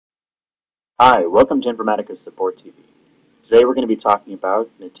Hi, welcome to Informatica Support TV. Today we're going to be talking about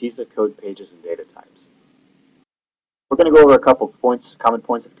Netezza code pages and data types. We're going to go over a couple common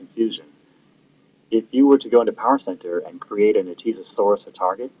points of confusion. If you were to go into PowerCenter and create a Netezza source or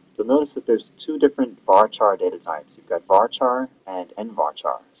target, you'll notice that there's two different Varchar data types. You've got Varchar and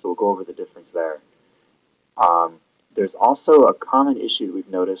Nvarchar, so we'll go over the difference there. There's also a common issue we've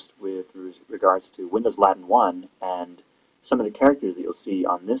noticed with regards to Windows Latin 1 and some of the characters that you'll see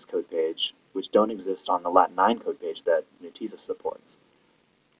on this code page which don't exist on the Latin 9 code page that Netezza supports.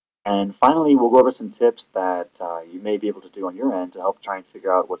 And finally, we'll go over some tips that you may be able to do on your end to help try and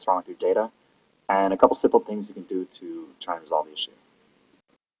figure out what's wrong with your data, and a couple simple things you can do to try and resolve the issue.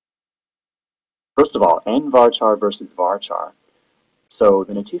 First of all, Nvarchar versus Varchar. So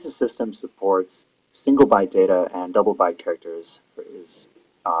the Netezza system supports single-byte data and double-byte characters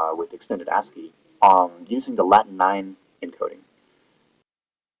with extended ASCII using the Latin 9 encoding.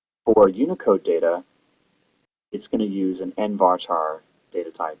 For Unicode data, it's going to use an Nvarchar data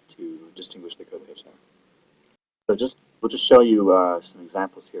type to distinguish the code page there. So we'll just show you some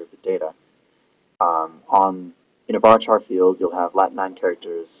examples here of the data. In a varchar field, you'll have Latin 9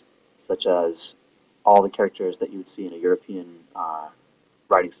 characters, such as all the characters that you would see in a European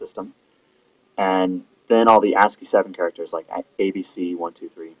writing system, and then all the ASCII 7 characters like ABC 1, 2,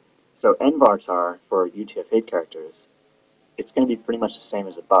 3. So Nvarchar for UTF-8 characters, it's going to be pretty much the same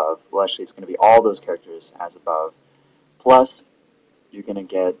as above. Well, actually, it's going to be all those characters as above, plus you're going to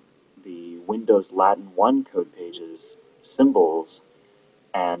get the Windows Latin 1 code pages, symbols,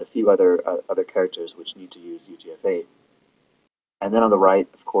 and a few other characters which need to use UTF-8. And then on the right,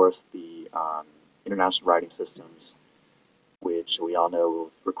 of course, the international writing systems, which we all know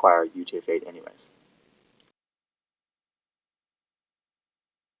will require UTF-8 anyways.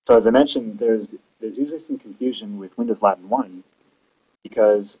 So as I mentioned, there's usually some confusion with Windows Latin 1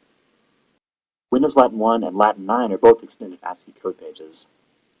 because Windows Latin 1 and Latin 9 are both extended ASCII code pages,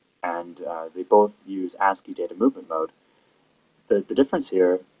 and they both use ASCII data movement mode. The difference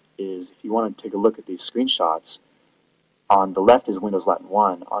here is if you want to take a look at these screenshots, on the left is Windows Latin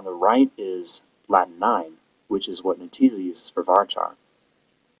 1, on the right is Latin 9, which is what Netezza uses for Varchar.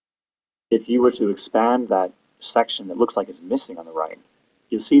 If you were to expand that section that looks like it's missing on the right,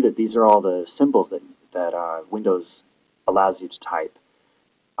 you'll see that these are all the symbols that Windows allows you to type.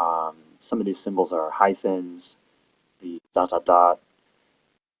 Some of these symbols are hyphens, the ...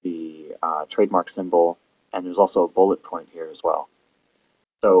 the trademark symbol, and there's also a bullet point here as well.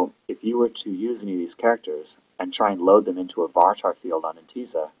 So if you were to use any of these characters and try and load them into a varchar field on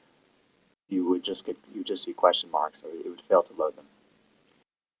Netezza, you would just see question marks, or it would fail to load them.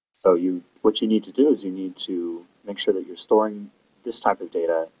 So what you need to do is you need to make sure that you're storing this type of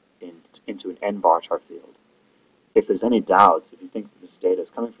data into an Nvarchar field. If there's any doubts, if you think that this data is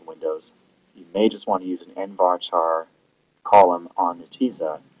coming from Windows, you may just want to use an Nvarchar column on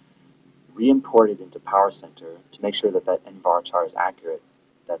Netezza, re-import it into PowerCenter to make sure that that Nvarchar is accurate,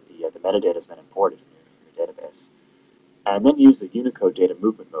 that the metadata has been imported from your database, and then use the Unicode data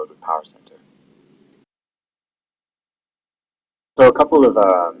movement mode with PowerCenter. So a couple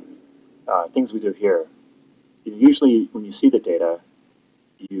of things we do here. Usually when you see the data,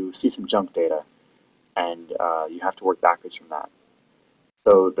 you see some junk data, and you have to work backwards from that.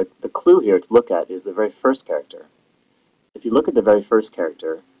 So the clue here to look at is the very first character. If you look at the very first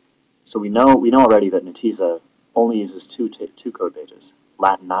character, so we know already that Netezza only uses two code pages,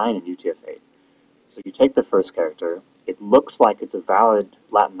 Latin 9 and UTF-8. So you take the first character, it looks like it's a valid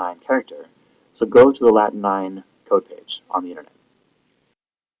Latin 9 character, so go to the Latin 9 code page on the internet.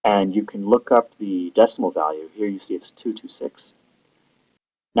 And you can look up the decimal value. Here you see it's 226.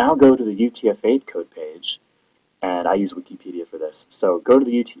 Now go to the UTF-8 code page, and I use Wikipedia for this. So go to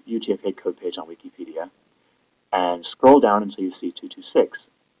the UTF-8 code page on Wikipedia, and scroll down until you see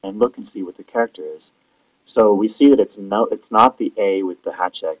 226, and look and see what the character is. So we see that it's not the A with the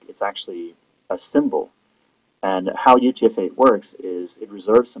hat check, it's actually a symbol. And how UTF-8 works is it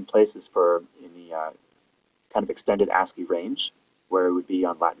reserves some places in the kind of extended ASCII range, where it would be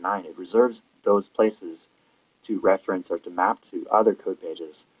on Latin 9. It reserves those places to reference or to map to other code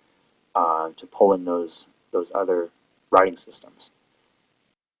pages to pull in those other writing systems.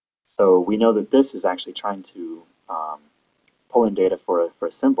 So we know that this is actually trying to pull in data for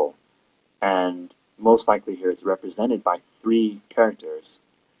a symbol, and most likely here it's represented by 3 characters,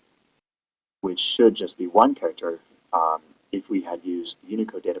 which should just be 1 character if we had used the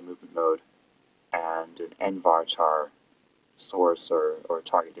Unicode data movement mode and an Nvarchar source or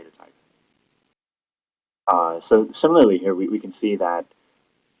target data type. So similarly here we can see that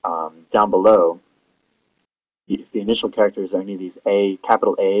down below if the initial characters are any of these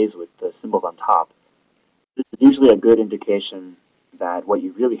capital A's with the symbols on top, this is usually a good indication that what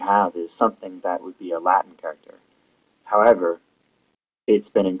you really have is something that would be a Latin character. However, it's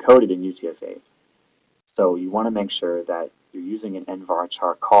been encoded in UTF-8. So you want to make sure that you're using an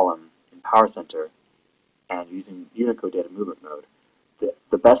Nvarchar column in PowerCenter and using Unicode data movement mode.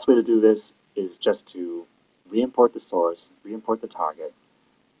 The best way to do this is just to re-import the source, re-import the target,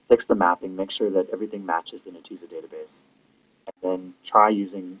 fix the mapping, make sure that everything matches the Netezza database, and then try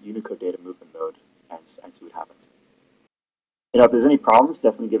using Unicode data movement mode and see what happens. If there's any problems,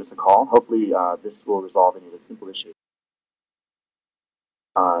 definitely give us a call. Hopefully this will resolve any of the simple issues.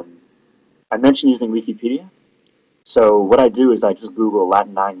 I mentioned using Wikipedia. So what I do is I just Google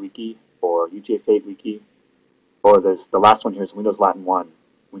Latin 9 Wiki or UTF-8 Wiki, or the last one here is Windows Latin 1,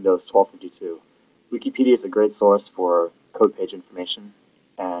 Windows 1252. Wikipedia is a great source for code page information,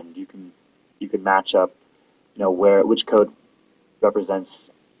 and you can match up, which code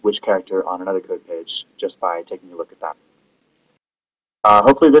represents which character on another code page just by taking a look at that.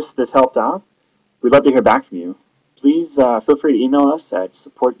 Hopefully this helped out. We'd love to hear back from you. Please feel free to email us at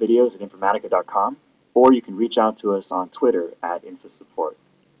supportvideos@informatica.com, or you can reach out to us on Twitter @InfoSupport.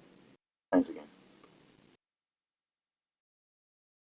 Thanks again.